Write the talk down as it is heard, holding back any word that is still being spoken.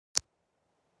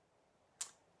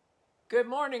Good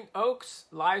morning, Oaks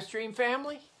live stream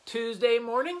family. Tuesday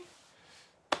morning,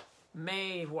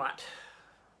 May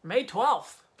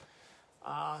 12th.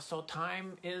 So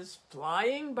time is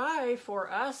flying by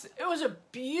for us. It was a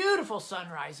beautiful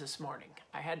sunrise this morning.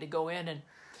 I had to go in and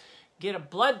get a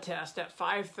blood test at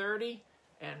 5:30,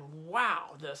 and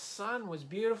wow, the sun was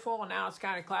beautiful. And now it's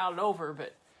kind of clouded over,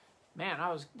 but man,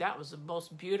 that was the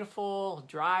most beautiful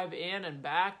drive in and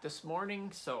back this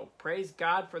morning. So praise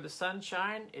God for the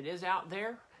sunshine. It is out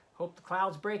there. Hope the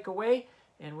clouds break away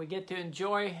and we get to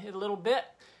enjoy it a little bit.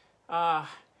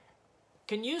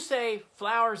 Can you say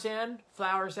flowers in,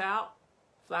 flowers out,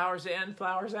 flowers in,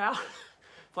 flowers out,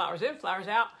 flowers in, flowers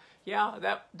out?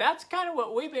 Yeah, that's kind of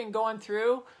what we've been going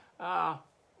through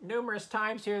numerous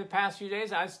times here the past few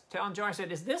days. I was telling Joy, I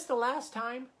said, is this the last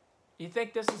time? You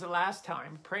think this is the last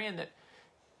time? Praying that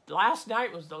last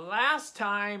night was the last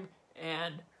time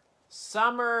and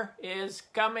summer is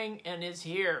coming and is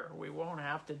here. We won't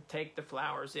have to take the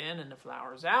flowers in and the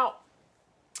flowers out.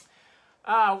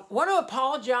 Want to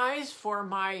apologize for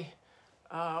my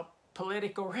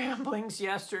political ramblings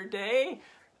yesterday.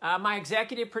 My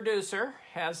executive producer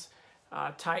has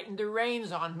tightened the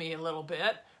reins on me a little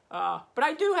bit, but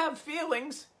I do have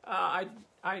feelings. I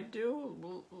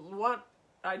do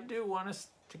want us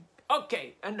to,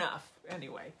 okay, enough.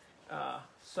 Anyway,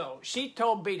 so she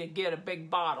told me to get a big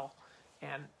bottle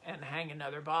and hang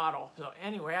another bottle. So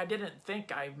anyway, I didn't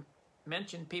think I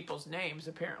mentioned people's names.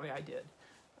 Apparently I did.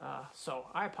 So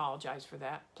I apologize for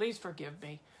that. Please forgive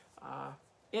me,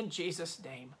 in Jesus'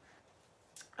 name.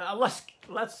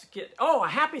 Let's get, a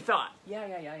happy thought. Yeah.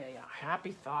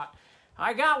 Happy thought.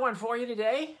 I got one for you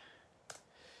today.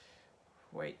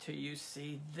 Wait till you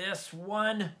see this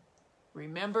one.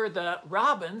 Remember the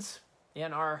robins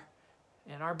in our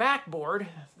backboard,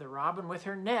 the robin with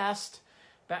her nest,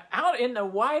 but out in the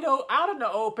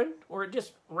open where it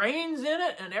just rains in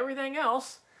it and everything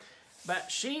else. But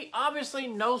she obviously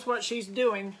knows what she's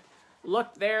doing.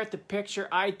 Look there at the picture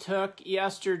I took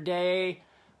yesterday.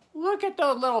 Look at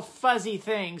those little fuzzy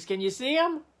things. Can you see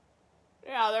them?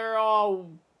 Yeah, they're all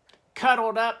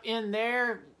cuddled up in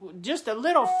there. Just a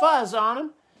little fuzz on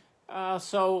them.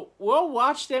 So we'll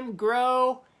watch them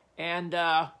grow, and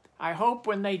I hope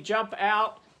when they jump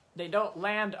out, they don't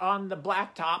land on the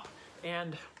blacktop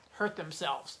and hurt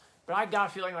themselves. But I got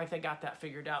a feeling like they got that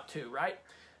figured out too, right?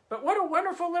 But what a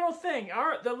wonderful little thing.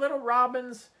 The little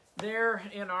robins there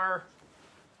in our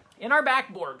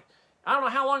backboard. I don't know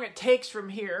how long it takes from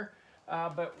here,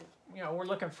 but you know, we're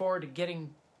looking forward to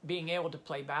being able to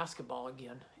play basketball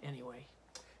again anyway.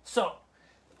 So,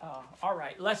 all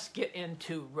right, let's get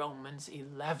into Romans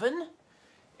 11.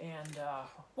 And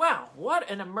wow, what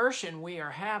an immersion we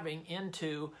are having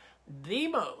into the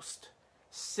most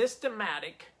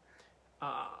systematic,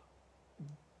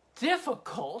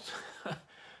 difficult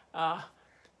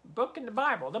book in the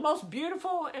Bible. The most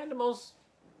beautiful and the most,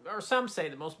 or some say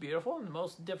the most beautiful and the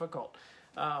most difficult.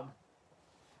 I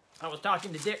was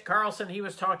talking to Dick Carlson. He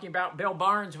was talking about Bill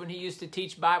Barnes when he used to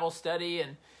teach Bible study,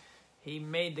 and he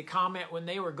made the comment when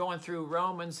they were going through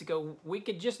Romans to go, we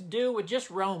could just do with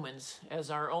just Romans as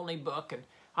our only book. And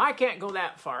I can't go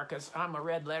that far because I'm a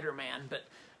red letter man.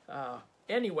 But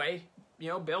anyway, you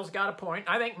know, Bill's got a point.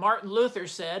 I think Martin Luther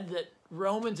said that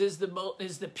Romans is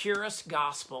the purest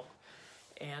gospel.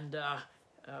 And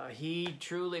he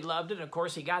truly loved it. And of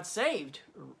course, he got saved.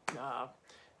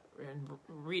 And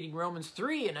reading Romans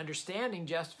 3 and understanding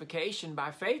justification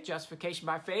by faith. Justification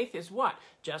by faith is what?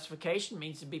 Justification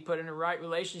means to be put in a right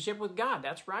relationship with God.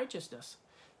 That's righteousness.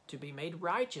 To be made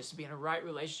righteous, to be in a right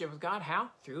relationship with God. How?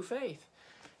 Through faith.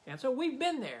 And so we've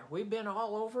been there. We've been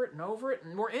all over it and over it.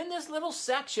 And we're in this little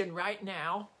section right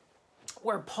now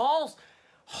where Paul's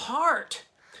heart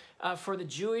for the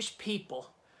Jewish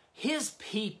people, his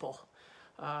people,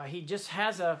 he just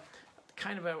has a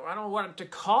kind of a, I don't know what to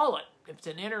call it, if it's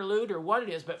an interlude or what it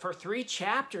is, but for 3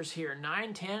 chapters here,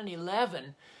 9, 10, and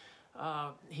 11,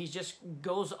 he just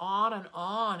goes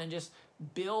on and just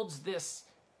builds this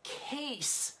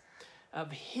case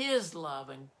of his love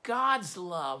and God's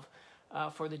love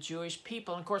for the Jewish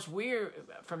people. And of course, we're,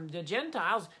 from the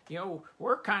Gentiles, you know,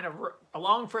 we're kind of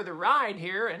along for the ride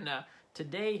here, and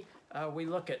today we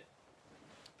look at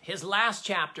his last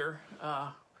chapter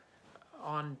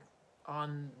on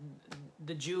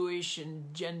the Jewish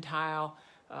and Gentile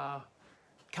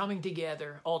coming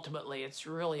together. Ultimately, it's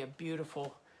really a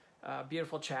beautiful,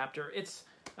 beautiful chapter. It's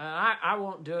I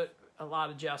won't do it a lot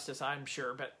of justice, I'm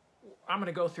sure, but I'm going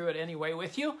to go through it anyway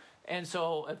with you. And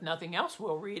so, if nothing else,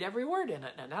 we'll read every word in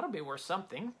it, and that'll be worth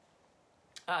something.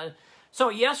 So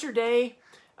yesterday,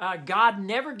 God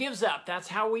never gives up. That's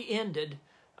how we ended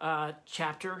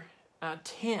chapter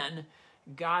 10,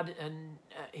 God,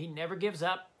 he never gives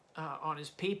up on his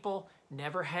people,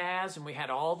 never has. And we had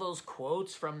all those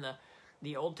quotes from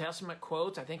the Old Testament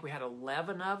quotes. I think we had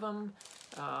 11 of them.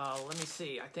 Let me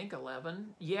see. I think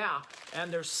 11. Yeah.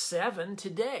 And there's 7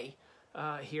 today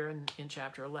here in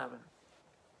chapter 11.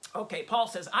 Okay, Paul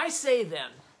says, I say then,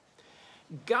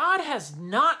 God has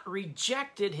not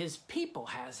rejected his people,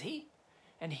 has he?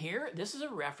 And here, this is a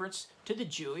reference to the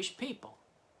Jewish people.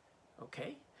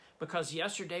 Okay? Because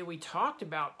yesterday we talked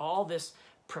about all this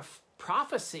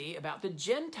prophecy about the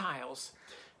Gentiles.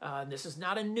 This is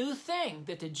not a new thing,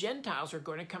 that the Gentiles are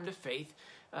going to come to faith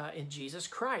in Jesus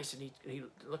Christ. And he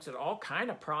looks at all kind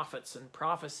of prophets and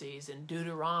prophecies in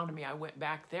Deuteronomy. I went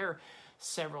back there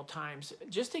several times.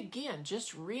 Just again,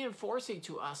 just reinforcing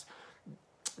to us,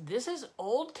 this is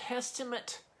Old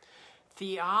Testament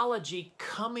theology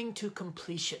coming to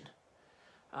completion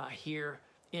here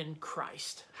in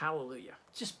Christ. Hallelujah.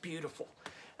 Just beautiful.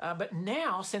 But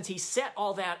now, since he set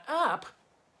all that up,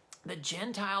 the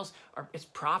Gentiles it's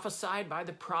prophesied by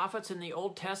the prophets in the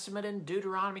Old Testament and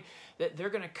Deuteronomy that they're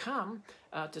going to come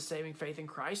to saving faith in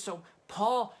Christ. So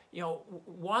Paul,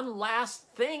 one last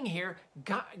thing here,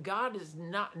 God is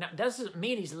not doesn't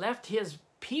mean he's left his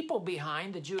people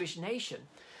behind, the Jewish nation.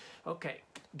 Okay,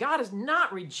 God has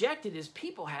not rejected his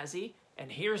people, has he?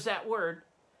 And here's that word,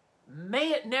 may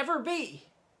it never be.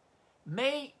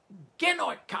 May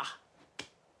genoitas.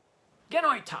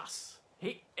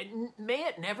 May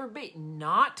it never be.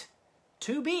 Not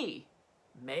to be.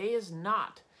 May is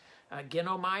not.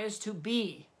 Genomai is to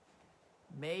be.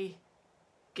 May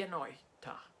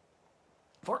genoita.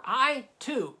 For I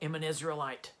too am an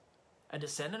Israelite, a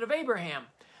descendant of Abraham,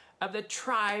 of the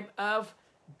tribe of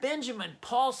Benjamin.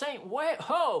 Paul saying,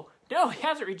 no, he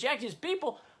hasn't rejected his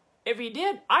people. If he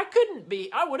did, I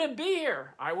wouldn't be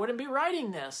here. I wouldn't be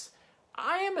writing this.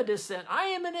 I am a descendant. I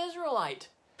am an Israelite.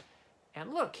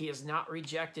 And look, he has not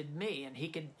rejected me, and he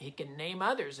can name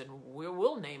others, and we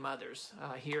will name others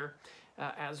here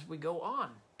as we go on.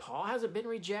 Paul hasn't been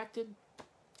rejected.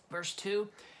 Verse 2,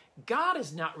 God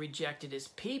has not rejected his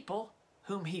people,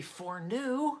 whom he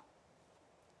foreknew.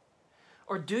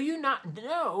 Or do you not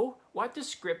know what the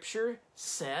scripture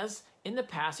says in the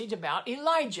passage about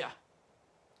Elijah?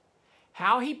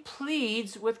 How he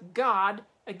pleads with God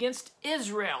against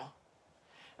Israel.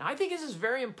 Now, I think this is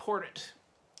very important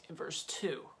in verse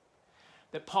 2,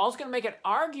 that Paul's going to make an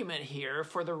argument here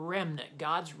for the remnant,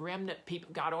 God's remnant people.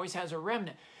 God always has a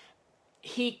remnant.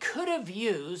 He could have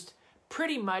used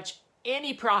pretty much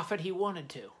any prophet he wanted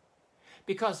to,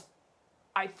 because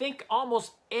I think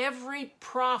almost every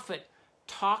prophet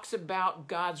talks about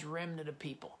God's remnant of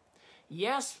people.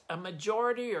 Yes, a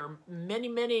majority or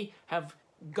many have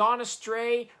gone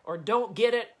astray or don't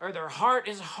get it, or their heart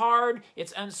is hard,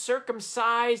 it's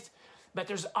uncircumcised, but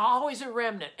there's always a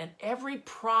remnant, and every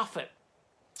prophet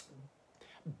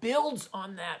builds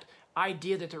on that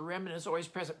idea that the remnant is always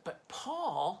present. But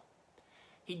Paul,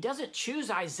 he doesn't choose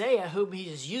Isaiah, whom he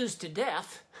has used to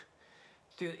death.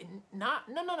 No.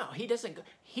 He doesn't.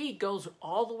 He goes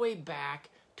all the way back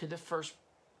to the first,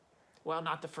 well,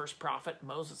 not the first prophet.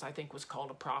 Moses, I think, was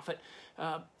called a prophet.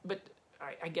 But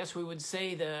I guess we would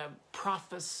say the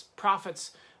prophets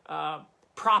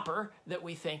proper that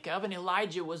we think of, and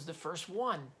Elijah was the first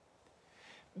one,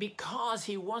 because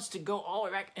he wants to go all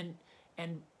the way back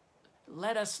and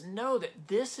let us know that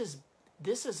this is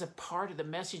a part of the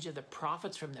message of the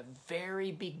prophets from the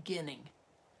very beginning.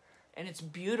 And it's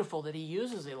beautiful that he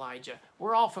uses Elijah.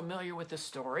 We're all familiar with the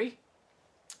story.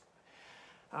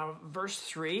 Verse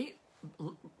 3,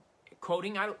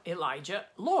 quoting Elijah,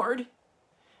 Lord,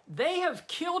 they have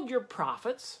killed your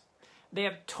prophets, they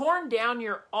have torn down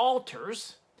your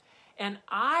altars, and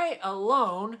I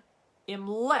alone am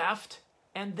left,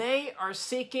 and they are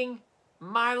seeking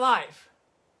my life.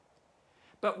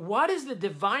 But what is the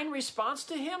divine response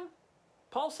to him?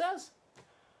 Paul says,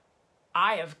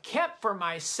 I have kept for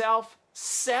myself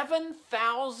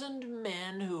 7,000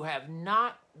 men who have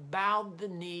not bowed the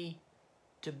knee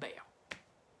to Baal.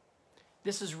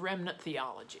 This is remnant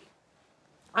theology.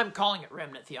 I'm calling it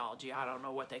remnant theology. I don't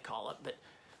know what they call it, but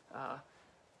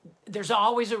there's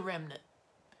always a remnant.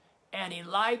 And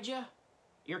Elijah,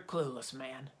 you're clueless,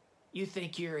 man. You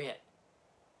think you're it.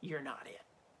 You're not it.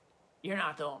 You're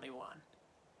not the only one.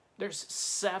 There's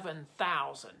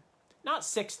 7,000. Not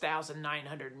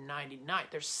 6,999.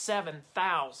 There's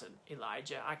 7,000,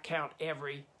 Elijah. I count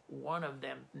every one of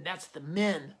them. And that's the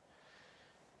men.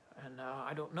 And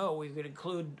I don't know, we could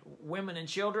include women and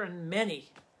children, many.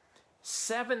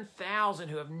 7,000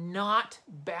 who have not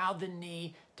bowed the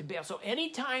knee to Baal. So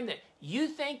anytime that you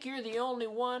think you're the only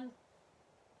one,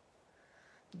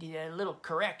 a little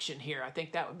correction here. I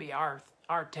think that would be our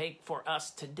take for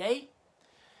us today.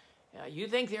 You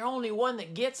think they're the only one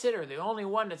that gets it, or the only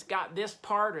one that's got this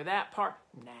part or that part?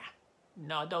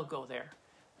 No, don't go there.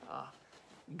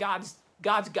 God's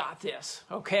got this,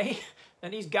 okay?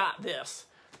 And he's got this.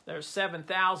 There's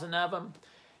 7,000 of them.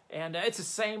 And it's the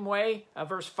same way.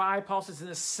 Verse 5, Paul says, in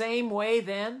the same way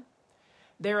then,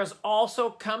 there has also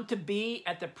come to be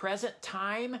at the present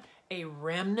time a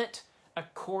remnant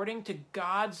according to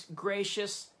God's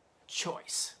gracious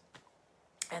choice.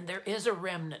 And there is a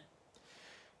remnant.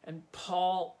 And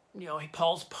Paul,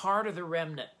 Paul's part of the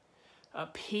remnant.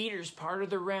 Peter's part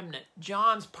of the remnant.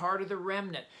 John's part of the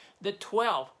remnant. The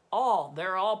 12,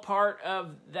 they're all part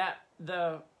of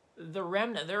the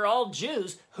remnant. They're all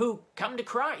Jews who come to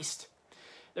Christ.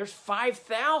 There's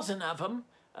 5,000 of them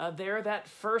there that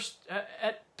first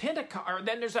at Pentecost. Or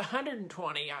then there's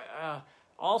 120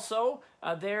 also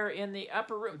there in the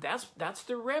upper room. That's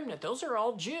the remnant. Those are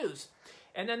all Jews.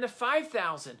 And then the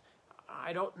 5,000.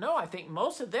 I don't know. I think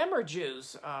most of them are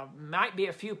Jews. Might be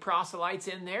a few proselytes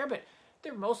in there, but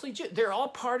they're mostly Jews. They're all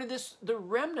part of the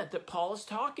remnant that Paul is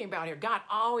talking about here. God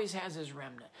always has his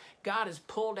remnant. God has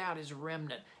pulled out his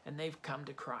remnant, and they've come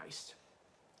to Christ.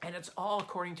 And it's all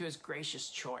according to his gracious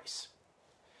choice.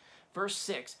 Verse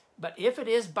 6, but if it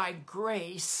is by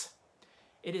grace,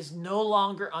 it is no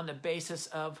longer on the basis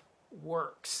of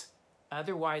works.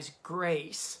 Otherwise,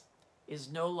 grace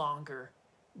is no longer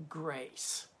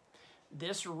grace.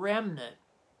 This remnant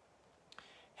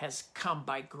has come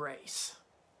by grace,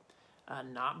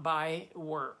 not by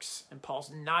works. And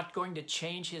Paul's not going to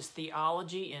change his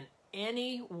theology in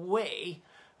any way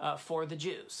for the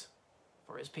Jews,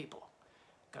 for his people,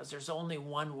 because there's only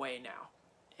one way now,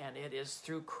 and it is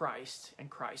through Christ and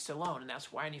Christ alone. And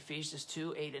that's why in Ephesians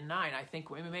 2, 8, and 9, I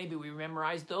think maybe we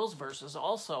memorized those verses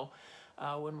also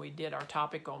when we did our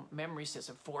topic on memory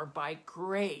system. For by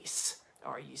grace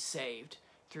are ye saved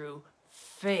through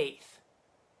faith,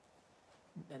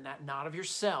 and that not of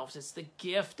yourselves. It's the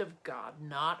gift of God,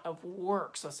 not of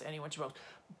works, lest anyone should boast.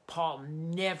 Paul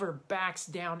never backs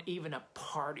down even a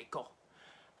particle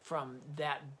from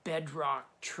that bedrock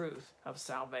truth of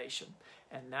salvation.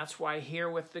 And that's why here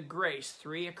with the grace,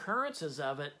 3 occurrences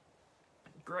of it: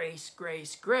 grace,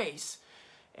 grace, grace.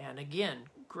 And again,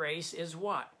 grace is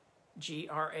what?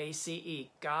 Grace,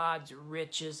 God's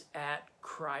riches at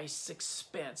Christ's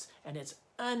expense. And it's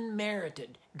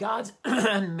unmerited. God's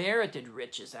unmerited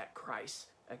riches at Christ's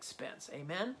expense.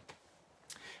 Amen?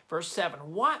 Verse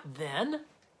 7, what then?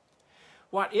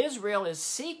 What Israel is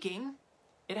seeking,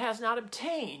 it has not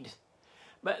obtained.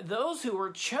 But those who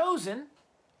were chosen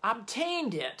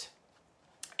obtained it.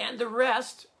 And the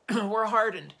rest were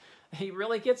hardened. He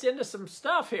really gets into some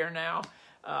stuff here now.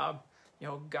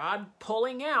 God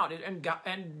pulling out.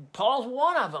 And Paul's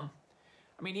one of them.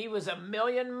 I mean, he was a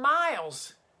million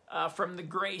miles from the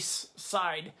grace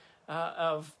side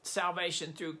of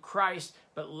salvation through Christ.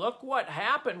 But look what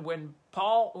happened when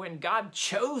God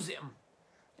chose him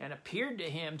and appeared to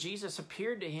him. Jesus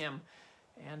appeared to him.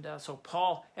 And so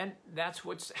Paul, and that's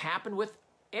what's happened with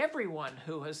everyone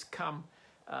who has come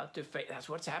to faith. That's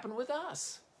what's happened with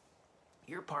us.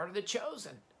 You're part of the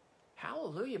chosen.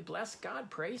 Hallelujah. Bless God.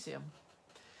 Praise him.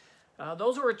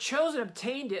 Those who were chosen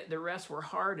obtained it. The rest were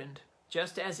hardened.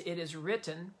 Just as it is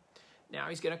written. Now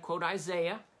he's going to quote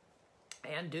Isaiah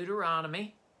and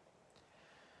Deuteronomy.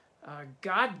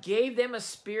 God gave them a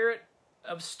spirit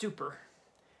of stupor.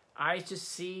 Eyes to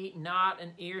see not,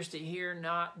 and ears to hear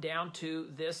not, down to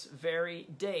this very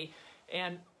day.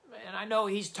 And I know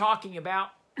he's talking about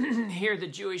here the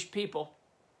Jewish people.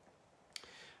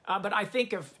 But I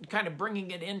think of kind of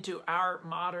bringing it into our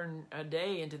modern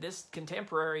day, into this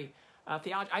contemporary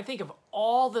theology. I think of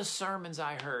all the sermons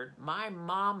I heard. My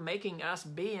mom making us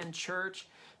be in church,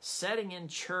 sitting in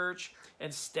church,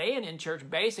 and staying in church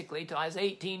basically till I was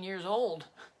 18 years old.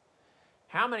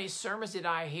 How many sermons did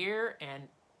I hear? And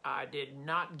I did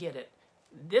not get it.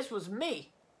 This was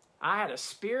me. I had a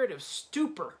spirit of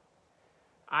stupor.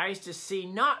 Eyes to see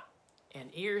not, and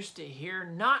ears to hear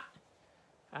not,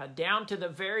 down to the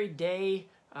very day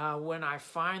when I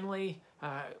finally,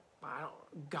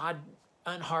 God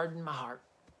unhardened my heart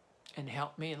and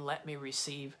helped me and let me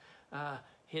receive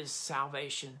his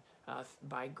salvation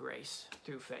by grace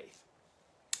through faith.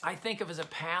 I think of as a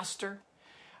pastor,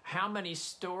 how many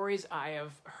stories I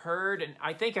have heard, and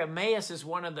I think Emmaus is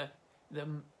one of the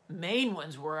main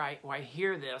ones where I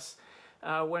hear this,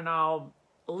 when I'll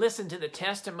listen to the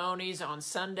testimonies on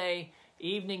Sunday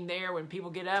evening there when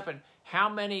people get up, and how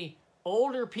many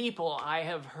older people I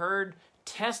have heard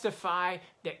testify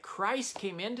that Christ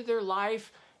came into their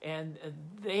life and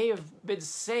they have been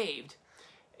saved.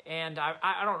 And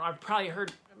I don't know, I've probably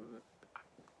heard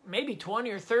maybe 20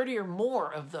 or 30 or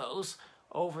more of those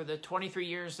over the 23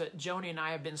 years that Joni and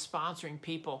I have been sponsoring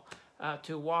people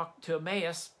to walk to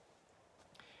Emmaus.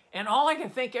 And all I can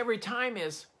think every time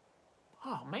is,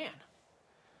 oh man,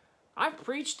 I've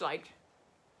preached like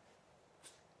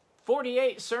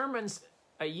 48 sermons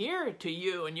a year to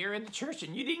you, and you're in the church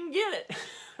and you didn't get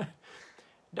it.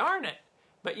 Darn it.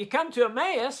 But you come to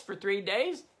Emmaus for 3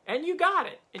 days and you got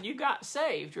it, and you got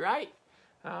saved, right?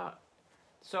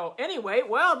 So anyway,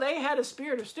 well, they had a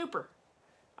spirit of stupor.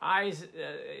 Eyes,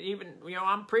 even, you know,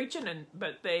 I'm preaching,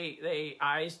 but they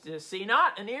eyes to see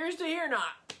not and ears to hear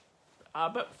not.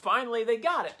 But finally they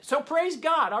got it. So praise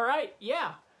God, all right?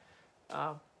 Yeah.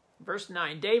 Verse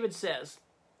 9, David says,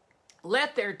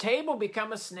 let their table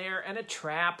become a snare and a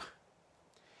trap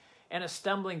and a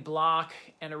stumbling block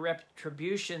and a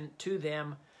retribution to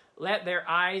them. Let their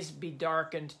eyes be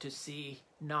darkened to see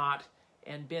not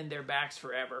and bend their backs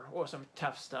forever. Oh, some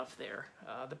tough stuff there.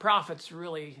 The prophets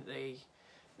really,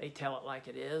 they tell it like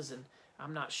it is, and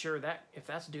I'm not sure that if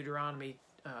that's Deuteronomy,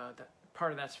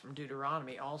 part of that's from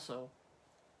Deuteronomy also.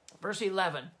 Verse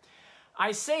 11,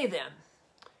 I say then,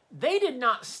 they did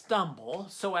not stumble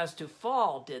so as to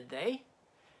fall, did they?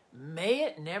 May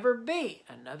it never be.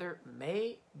 Another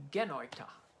me genoita.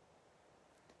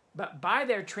 But by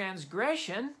their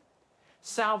transgression,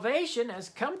 salvation has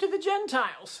come to the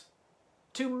Gentiles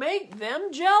to make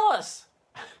them jealous.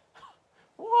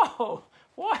 Whoa,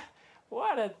 what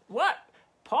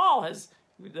Paul has,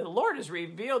 the Lord has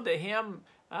revealed to him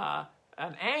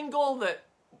an angle that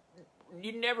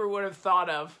you never would have thought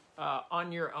of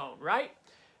on your own, right?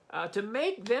 To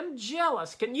make them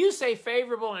jealous. Can you say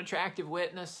favorable and attractive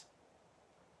witness?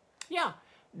 Yeah,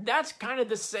 that's kind of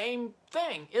the same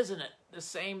thing, isn't it? The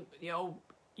same, you know,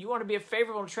 you want to be a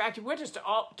favorable and attractive witness to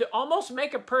almost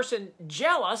make a person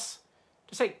jealous,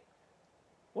 to say,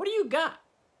 what do you got?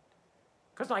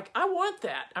 Because like, I want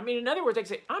that. I mean, in other words, they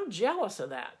say, I'm jealous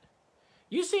of that.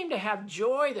 You seem to have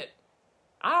joy that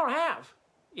I don't have.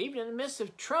 Even in the midst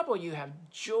of trouble, you have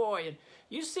joy. And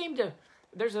you seem to,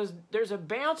 there's a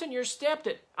bounce in your step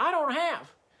that I don't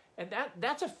have. And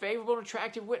that's a favorable and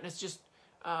attractive witness. Just,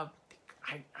 I'm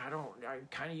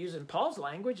kind of using Paul's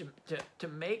language to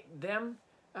make them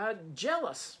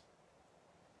jealous.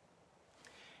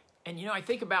 And, you know, I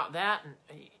think about that,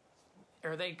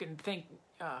 or they can think,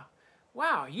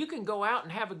 wow, you can go out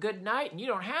and have a good night and you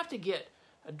don't have to get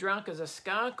drunk as a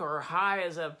skunk or high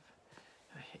as a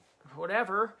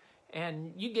whatever,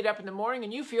 and you get up in the morning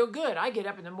and you feel good. I get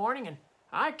up in the morning and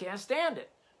I can't stand it.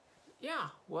 Yeah,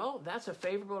 well, that's a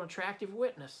favorable and attractive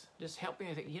witness. Just helping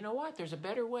you think, you know what? There's a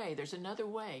better way. There's another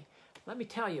way. Let me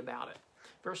tell you about it.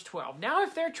 Verse 12. Now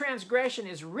if their transgression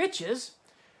is riches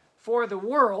for the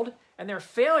world, and their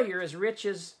failure is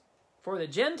riches for the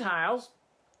Gentiles,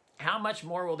 how much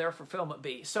more will their fulfillment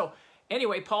be? So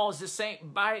anyway, Paul is just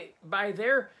saying, by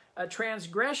their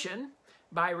transgression,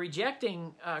 by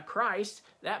rejecting Christ,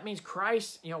 that means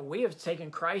Christ, you know, we have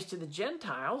taken Christ to the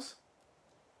Gentiles.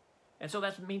 And so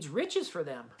that means riches for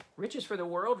them. Riches for the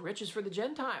world, riches for the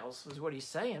Gentiles is what he's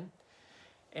saying.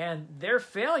 And their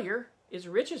failure is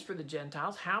riches for the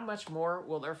Gentiles. How much more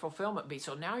will their fulfillment be?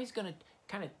 So now he's going to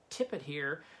kind of tip it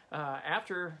here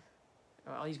after,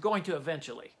 well, he's going to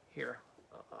eventually here.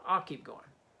 I'll keep going.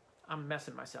 I'm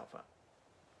messing myself up.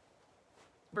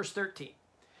 Verse 13.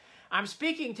 I'm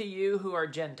speaking to you who are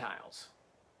Gentiles.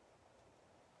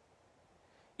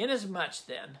 Inasmuch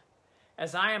then,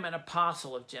 as I am an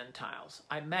apostle of Gentiles,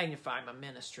 I magnify my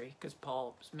ministry, because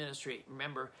Paul's ministry,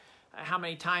 remember, how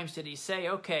many times did he say,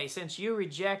 okay, since you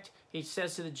reject, he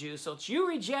says to the Jews, since you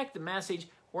reject the message,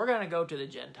 we're going to go to the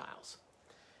Gentiles.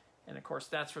 And of course,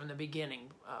 that's from the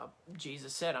beginning.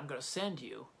 Jesus said, I'm going to send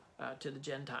you to the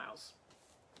Gentiles.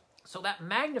 So that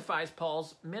magnifies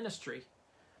Paul's ministry.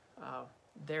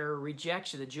 Their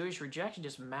rejection, the Jewish rejection,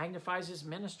 just magnifies his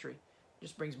ministry.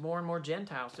 Just brings more and more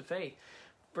Gentiles to faith.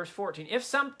 Verse 14, if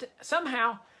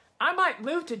somehow I might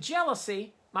move to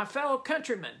jealousy my fellow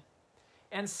countrymen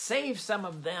and save some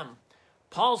of them.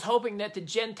 Paul's hoping that the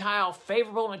Gentile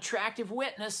favorable and attractive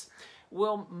witness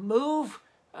will move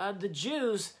the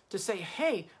Jews to say,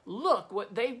 hey, look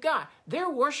what they've got. They're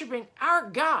worshiping our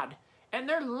God, and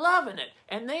they're loving it,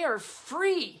 and they are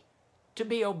free to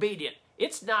be obedient.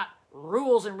 It's not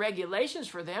rules and regulations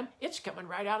for them. It's coming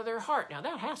right out of their heart. Now,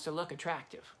 that has to look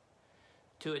attractive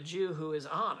to a Jew who is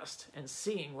honest and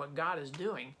seeing what God is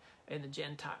doing in the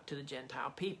to the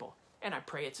Gentile people. And I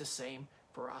pray it's the same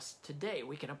for us today.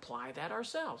 We can apply that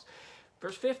ourselves.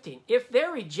 Verse 15, if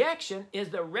their rejection is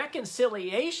the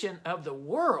reconciliation of the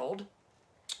world,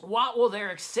 what will their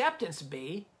acceptance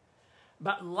be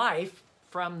but life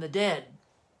from the dead.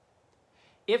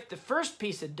 If the first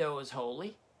piece of dough is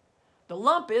holy, the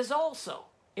lump is also.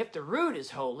 If the root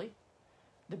is holy,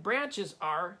 the branches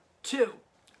are too.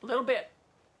 A little bit.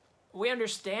 We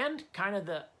understand kind of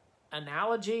the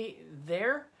analogy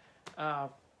there,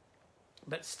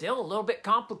 but still a little bit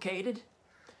complicated.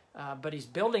 But he's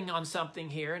building on something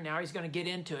here, and now he's going to get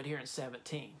into it here in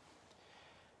 17.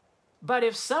 But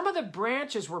if some of the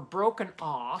branches were broken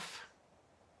off,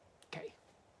 okay,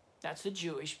 that's the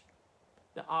Jewish,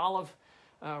 the olive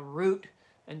root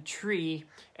and tree,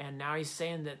 and now he's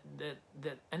saying that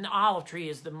and the olive tree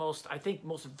is the most, I think,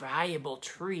 most valuable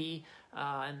tree,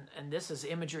 and this is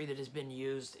imagery that has been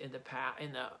used in the past,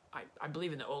 I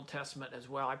believe in the Old Testament as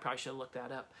well. I probably should have looked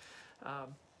that up.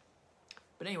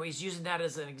 But anyway, he's using that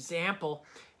as an example,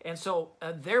 and so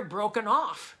they're broken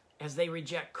off as they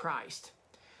reject Christ.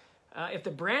 If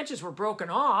the branches were broken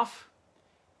off,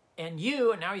 and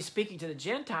you, and now he's speaking to the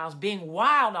Gentiles, being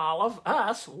wild olive,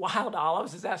 us, wild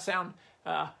olives, does that sound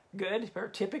good or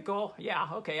typical? Yeah,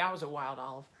 okay, I was a wild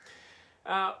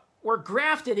olive. Were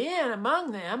grafted in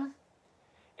among them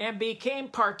and became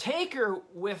partaker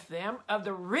with them of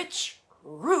the rich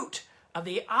root of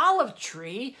the olive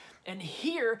tree. And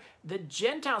here, the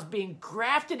Gentiles being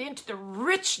grafted into the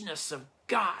richness of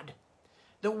God,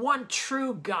 the one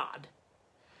true God,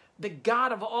 the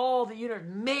God of all the universe,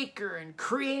 maker and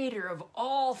creator of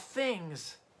all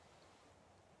things.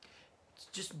 It's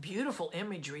just beautiful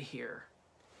imagery here.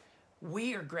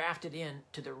 We are grafted in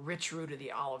to the rich root of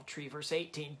the olive tree. Verse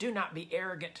 18, do not be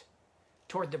arrogant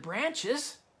toward the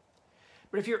branches.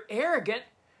 But if you're arrogant,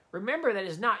 remember that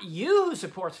it's not you who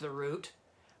supports the root,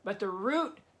 but the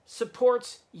root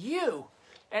supports you.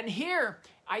 And here,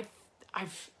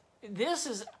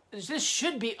 this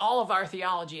should be all of our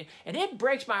theology. And it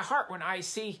breaks my heart when I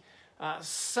see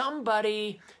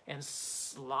somebody, and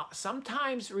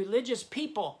sometimes religious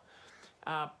people,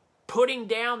 putting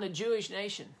down the Jewish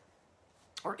nation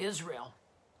or Israel.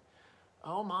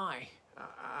 Oh my,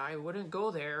 I wouldn't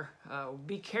go there.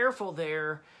 Be careful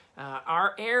there.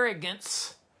 Our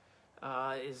arrogance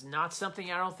is not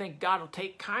something I don't think God will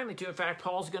take kindly to. In fact,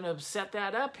 Paul's going to set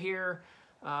that up here.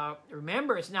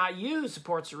 Remember, it's not you who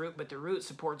supports the root, but the root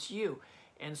supports you.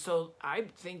 And so I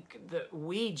think that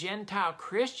we Gentile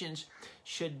Christians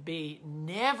should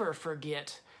never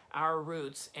forget our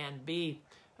roots and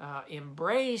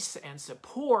embrace and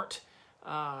support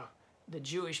the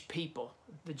Jewish people,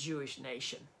 the Jewish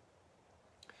nation.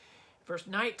 Verse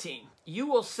 19, you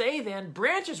will say then,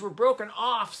 branches were broken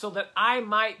off so that I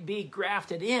might be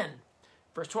grafted in.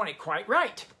 Verse 20, quite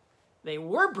right. They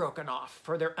were broken off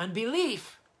for their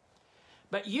unbelief.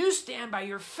 But you stand by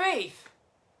your faith.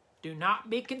 Do not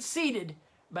be conceited,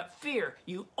 but fear.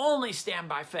 You only stand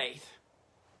by faith.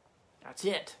 That's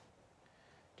it.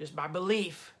 Just by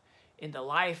belief in the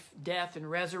life, death, and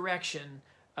resurrection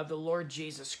of the Lord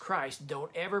Jesus Christ. Don't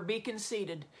ever be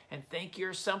conceited and think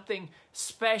you're something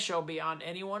special beyond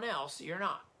anyone else. You're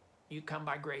not. You come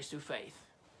by grace through faith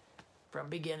from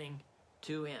beginning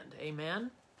to end.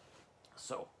 Amen?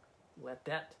 So let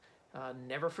that,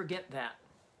 never forget that.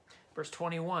 Verse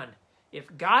 21,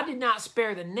 if God did not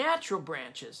spare the natural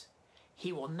branches,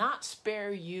 he will not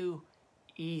spare you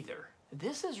either.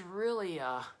 This is really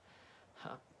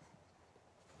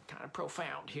kind of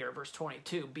profound here. Verse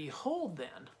 22, behold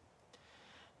then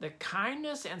the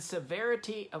kindness and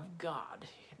severity of God.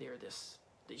 There are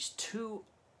these two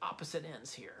opposite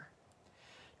ends here.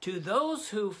 To those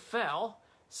who fell,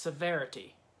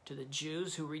 severity. To the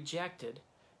Jews who rejected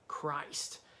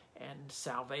Christ and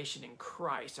salvation in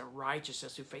Christ and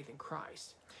righteousness through faith in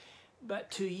Christ.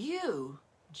 But to you,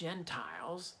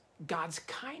 Gentiles, God's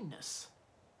kindness,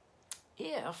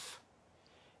 if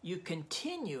you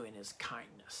continue in his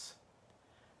kindness.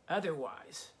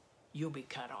 Otherwise, you'll be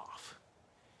cut off.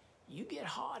 You get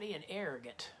haughty and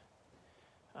arrogant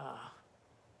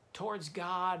towards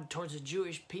God, towards the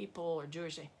Jewish people or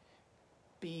Jewish thing.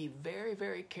 Be very,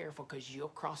 very careful, because you'll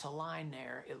cross a line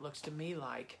there. It looks to me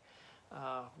like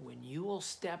when you will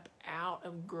step out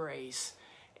of grace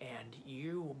and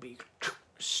you will be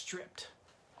stripped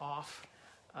off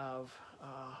of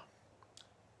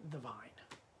the vine.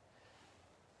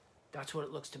 That's what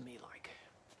it looks to me like.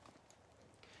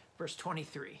 Verse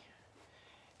 23,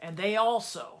 and they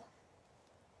also,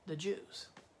 the Jews,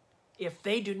 if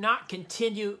they do not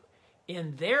continue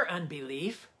in their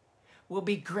unbelief, will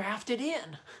be grafted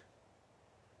in.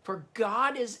 For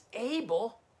God is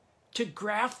able to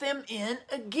graft them in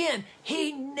again.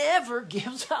 He never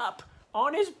gives up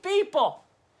on his people.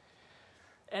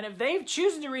 And if they've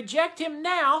chosen to reject him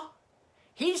now,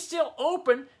 he's still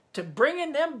open to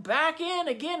bringing them back in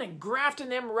again and grafting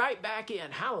them right back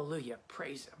in. Hallelujah.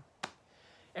 Praise him.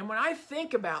 And when I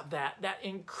think about that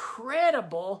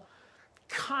incredible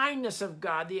kindness of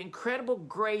God, the incredible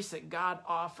grace that God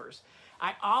offers,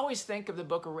 I always think of the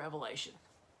book of Revelation.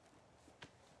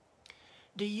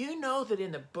 Do you know that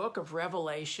in the book of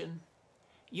Revelation,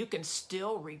 you can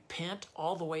still repent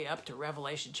all the way up to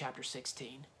Revelation chapter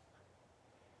 16?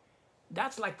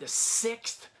 That's like the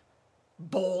 6th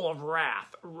bowl of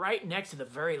wrath, right next to the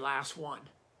very last one.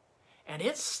 And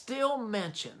it still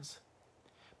mentions,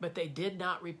 but they did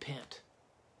not repent.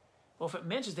 Well, if it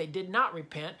mentions they did not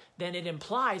repent, then it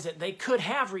implies that they could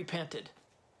have repented.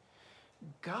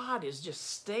 God is just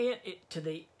staying to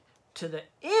the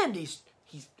end. He's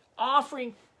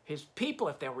offering his people,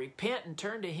 if they'll repent and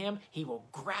turn to him, he will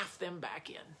graft them back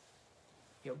in.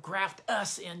 He'll graft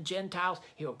us in, Gentiles.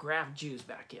 He'll graft Jews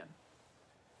back in.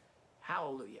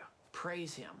 Hallelujah.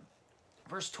 Praise him.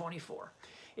 Verse 24.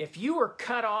 If you were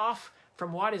cut off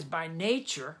from what is by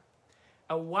nature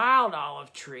a wild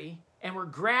olive tree and were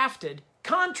grafted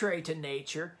contrary to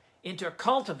nature into a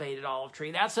cultivated olive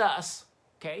tree, that's us,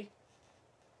 okay?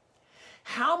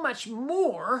 How much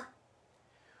more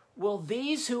will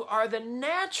these who are the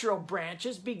natural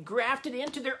branches be grafted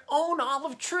into their own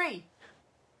olive tree?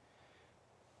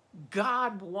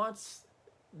 God wants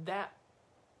that.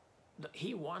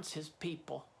 He wants his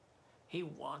people. He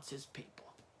wants his people.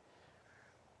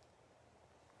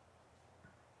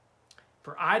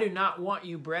 For I do not want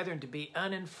you, brethren, to be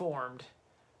uninformed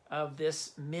of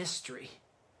this mystery,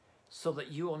 so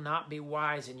that you will not be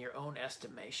wise in your own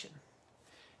estimation.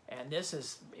 And this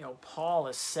is, Paul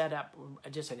has set up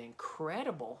just an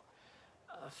incredible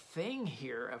thing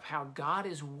here of how God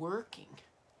is working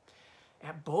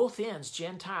at both ends,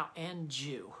 Gentile and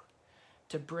Jew,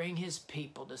 to bring his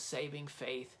people to saving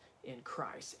faith in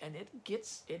Christ. And it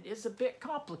is a bit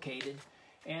complicated.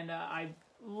 And I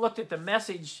looked at the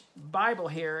Message Bible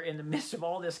here in the midst of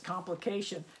all this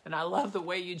complication, and I love the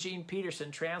way Eugene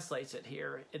Peterson translates it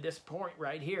here at this point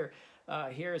right here.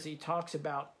 Here as he talks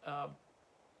about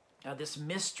this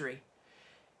mystery.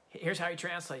 Here's how he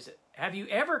translates it. Have you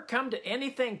ever come to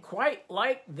anything quite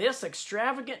like this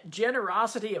extravagant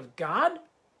generosity of God?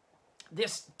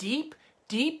 This deep,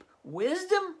 deep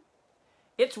wisdom?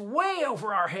 It's way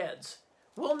over our heads.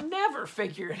 We'll never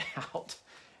figure it out.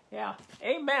 Yeah,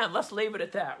 amen. Let's leave it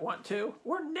at that. 1, 2.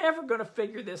 We're never going to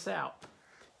figure this out.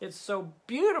 It's so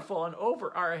beautiful and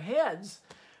over our heads.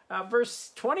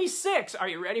 Verse 26. Are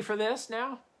you ready for this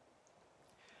now?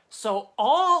 So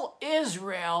all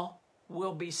Israel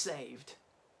will be saved,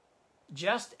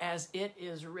 just as it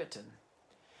is written.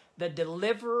 The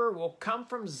deliverer will come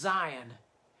from Zion.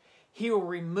 He will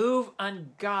remove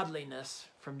ungodliness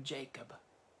from Jacob.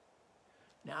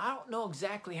 Now, I don't know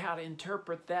exactly how to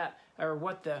interpret that or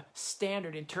what the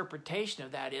standard interpretation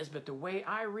of that is, but the way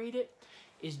I read it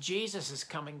is Jesus is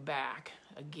coming back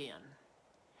again.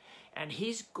 And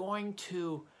he's going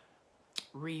to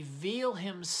reveal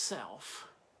himself,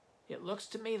 it looks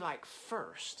to me like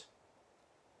first,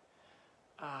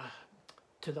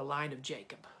 to the line of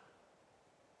Jacob.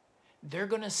 They're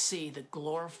going to see the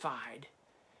glorified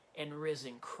and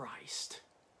risen Christ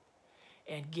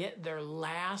and get their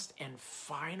last and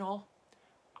final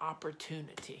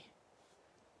opportunity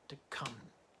to come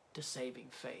to saving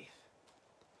faith.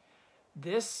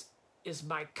 This is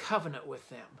my covenant with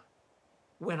them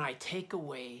when I take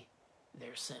away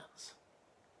their sins.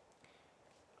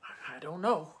 I don't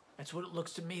know. That's what it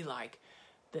looks to me like.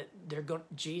 That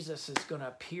Jesus is going to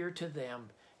appear to them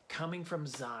coming from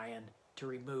Zion to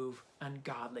remove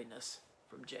ungodliness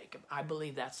from Jacob. I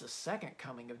believe that's the second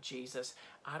coming of Jesus.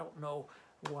 I don't know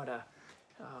what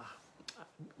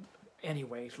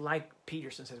anyways, like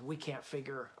Peterson says, we can't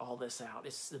figure all this out.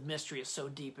 The mystery is so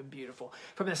deep and beautiful.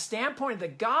 From the standpoint of the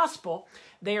gospel,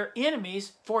 they are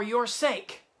enemies for your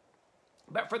sake.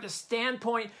 But for the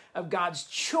standpoint of God's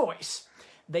choice,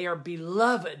 they are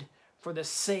beloved for the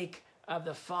sake of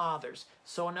the fathers.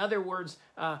 So in other words,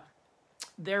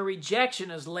 their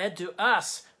rejection has led to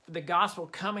us, the gospel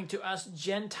coming to us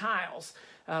Gentiles.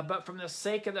 But from the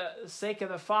sake of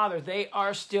the Father, they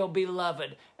are still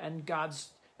beloved and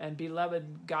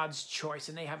beloved God's choice,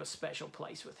 and they have a special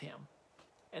place with him.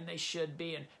 And they should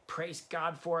be, and praise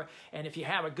God for it. And if you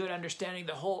have a good understanding of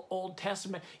the whole Old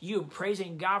Testament, you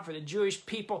praising God for the Jewish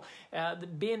people,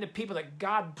 being the people that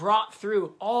God brought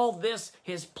through all this,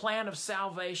 his plan of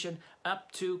salvation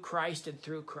up to Christ and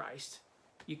through Christ.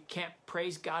 You can't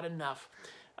praise God enough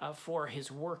for his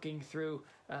working through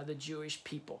the Jewish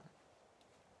people.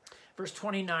 Verse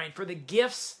 29, for the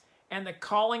gifts and the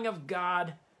calling of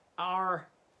God are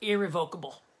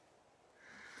irrevocable.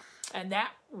 And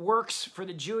that works for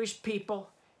the Jewish people.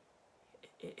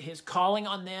 His calling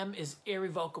on them is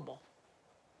irrevocable.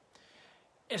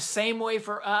 The same way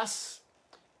for us,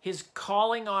 his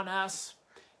calling on us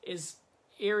is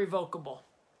irrevocable.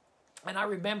 And I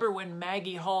remember when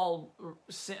Maggie Hall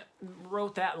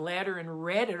wrote that letter and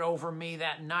read it over me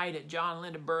that night at John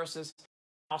Linda Burris's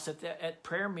house at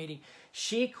prayer meeting,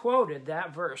 she quoted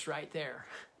that verse right there.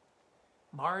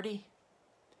 Marty,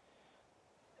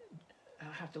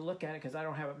 I'll have to look at it because I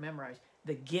don't have it memorized.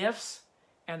 The gifts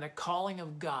and the calling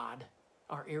of God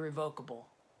are irrevocable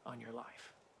on your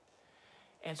life.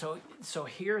 And so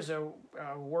here's a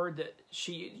word that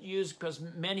she used, because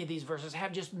many of these verses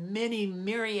have just many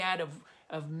myriad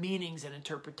of meanings and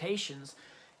interpretations.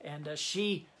 And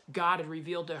God had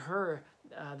revealed to her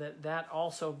that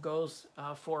also goes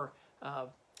for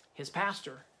his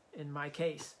pastor, in my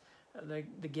case.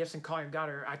 The gifts and calling of God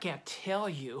I can't tell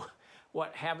you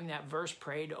what having that verse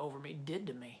prayed over me did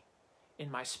to me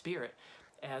in my spirit.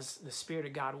 As the Spirit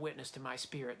of God witnessed to my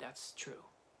spirit, that's true.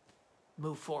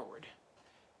 Move forward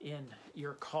in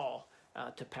your call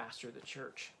to pastor the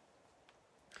church.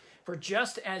 For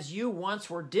just as you once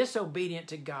were disobedient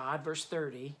to God, verse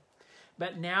 30,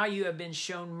 but now you have been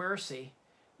shown mercy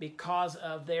because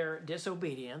of their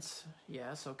disobedience.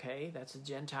 Yes, okay, that's a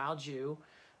Gentile Jew.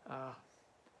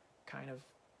 Kind of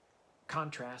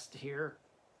contrast here.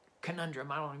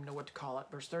 Conundrum, I don't even know what to call it.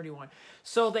 Verse 31.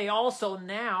 So they also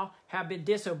now have been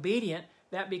disobedient,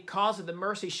 that because of the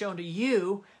mercy shown to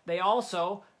you, they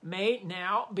also may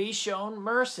now be shown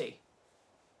mercy.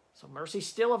 So mercy's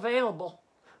still available.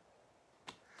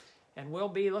 And will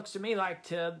be, looks to me like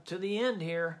to the end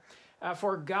here.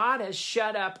 For God has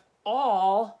shut up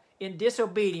all in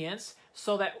disobedience,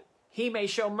 so that he may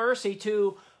show mercy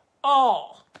to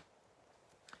all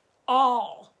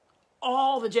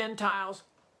the Gentiles,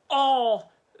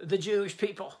 all the Jewish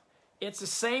people. It's the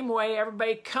same way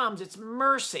everybody comes. It's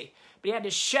mercy. But he had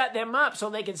to shut them up so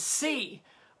they could see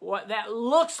what that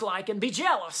looks like and be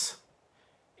jealous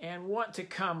and want to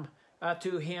come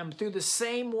to him through the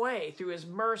same way, through his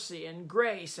mercy and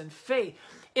grace and faith.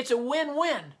 It's a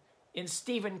win-win. In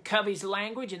Stephen Covey's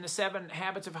language, in the 7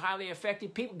 Habits of Highly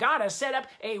Effective People, God has set up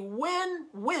a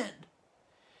win-win.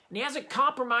 And he hasn't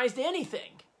compromised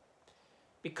anything,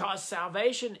 because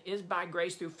salvation is by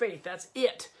grace through faith. That's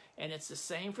it. And it's the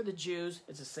same for the Jews.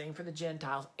 It's the same for the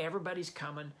Gentiles. Everybody's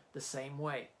coming the same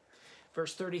way.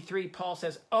 Verse 33, Paul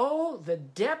says, oh, the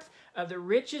depth of the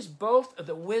riches, both of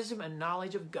the wisdom and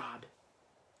knowledge of God.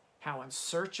 How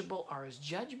unsearchable are his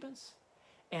judgments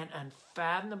and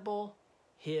unfathomable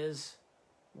his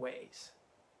ways.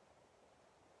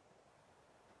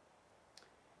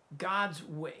 God's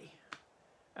way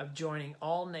of joining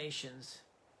all nations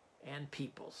and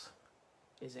peoples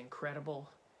is incredible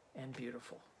and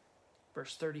beautiful.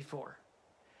 Verse 34,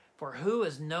 for who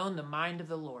has known the mind of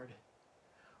the Lord,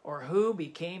 or who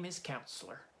became his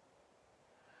counselor,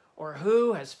 or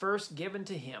who has first given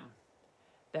to him,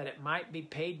 that it might be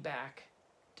paid back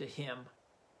to him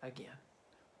again?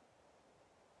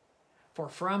 For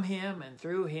from him and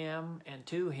through him and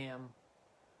to him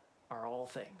are all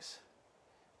things.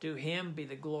 To him be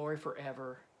the glory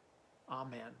forever.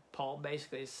 Amen. Paul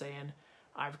basically is saying,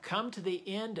 I've come to the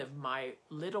end of my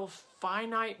little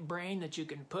finite brain that you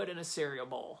can put in a cereal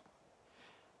bowl.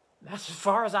 That's as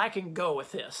far as I can go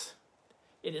with this.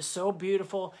 It is so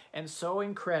beautiful and so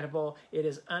incredible. It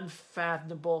is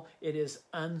unfathomable. It is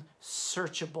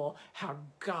unsearchable how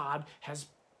God has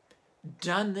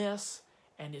done this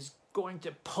and is going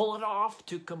to pull it off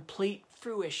to complete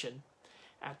fruition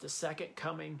at the second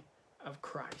coming of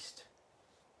Christ.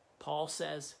 Paul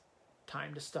says,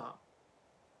 time to stop.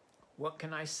 What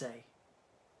can I say?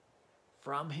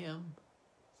 From him,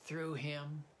 through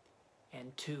him,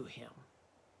 and to him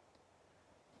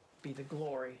be the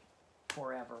glory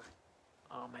forever.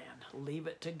 Amen. Leave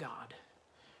it to God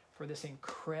for this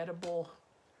incredible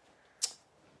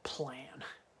plan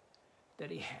that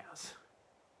he has,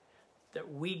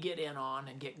 that we get in on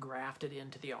and get grafted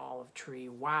into the olive tree,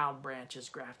 wild branches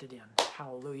grafted in.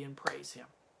 Hallelujah, and praise him.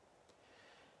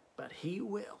 But he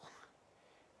will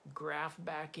graft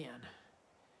back in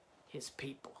his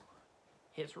people,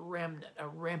 his remnant, a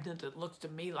remnant that looks to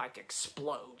me like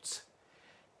explodes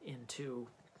into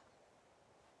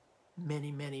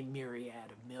many, many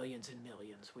myriad of millions and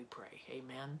millions, we pray.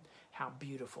 Amen. How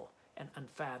beautiful and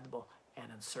unfathomable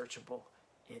and unsearchable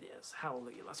it is.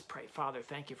 Hallelujah. Let's pray. Father,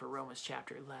 thank you for Romans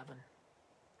chapter 11.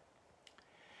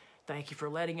 Thank you for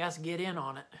letting us get in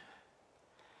on it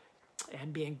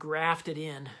and being grafted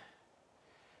in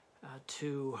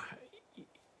to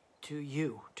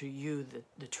you,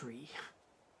 the tree,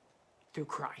 through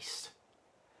Christ.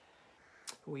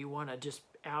 We want to just,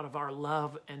 out of our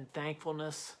love and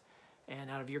thankfulness and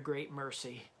out of your great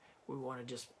mercy, we want to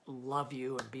just love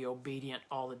you and be obedient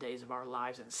all the days of our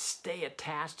lives and stay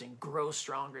attached and grow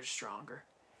stronger and stronger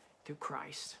through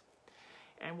Christ.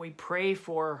 And we pray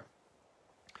for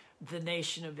the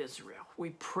nation of Israel. We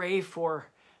pray for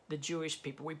the Jewish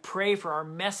people. We pray for our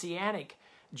Messianic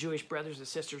Jewish brothers and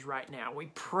sisters right now. We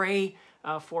pray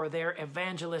for their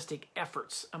evangelistic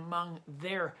efforts among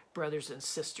their brothers and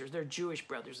sisters, their Jewish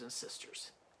brothers and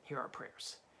sisters. Hear our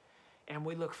prayers. And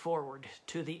we look forward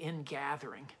to the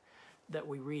ingathering that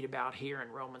we read about here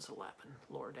in Romans 11.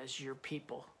 Lord, as your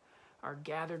people are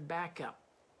gathered back up,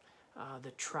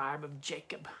 the tribe of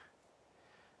Jacob,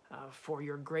 for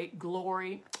your great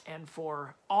glory and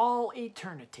for all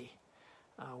eternity,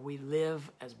 we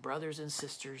live as brothers and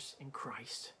sisters in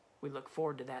Christ. We look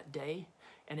forward to that day.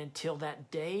 And until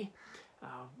that day,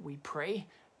 we pray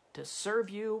to serve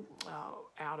you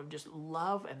out of just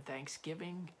love and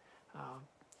thanksgiving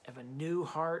of a new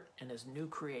heart and as new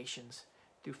creations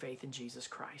through faith in Jesus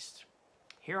Christ.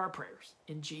 Hear our prayers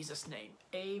in Jesus' name.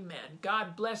 Amen.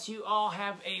 God bless you all.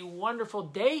 Have a wonderful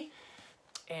day.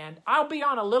 And I'll be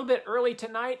on a little bit early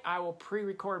tonight. I will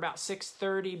pre-record about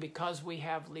 6:30 because we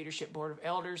have Leadership Board of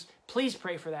Elders. Please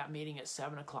pray for that meeting at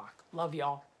 7 o'clock. Love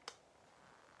y'all.